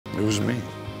It was me.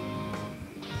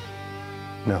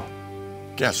 No.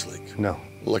 Gas leak. No.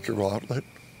 Electrical outlet.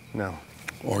 No.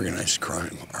 Organized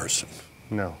crime. Arson.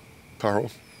 No.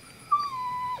 Carl.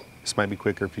 This might be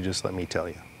quicker if you just let me tell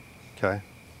you, okay?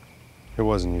 It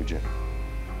wasn't you, Jim.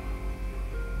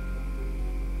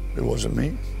 It wasn't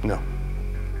me. No.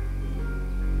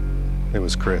 It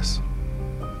was Chris.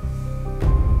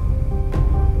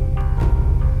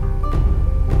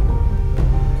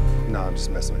 No, I'm just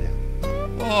messing with you.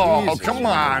 Oh, Jesus. come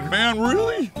on, man,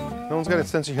 really? No one's got a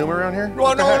sense of humor around here?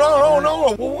 No,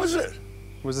 no. What was it?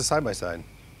 It was a side-by-side.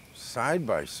 Side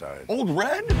by side. Old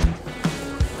Red?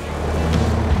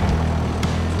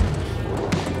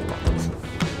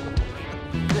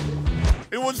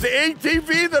 It was the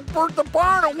ATV that burnt the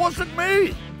barn. It wasn't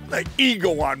me. The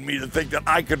ego on me to think that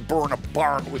I could burn a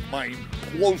barn with my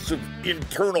implosive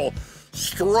internal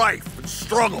strife and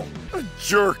struggle. A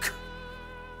jerk.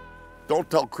 Don't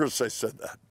tell Chris I said that.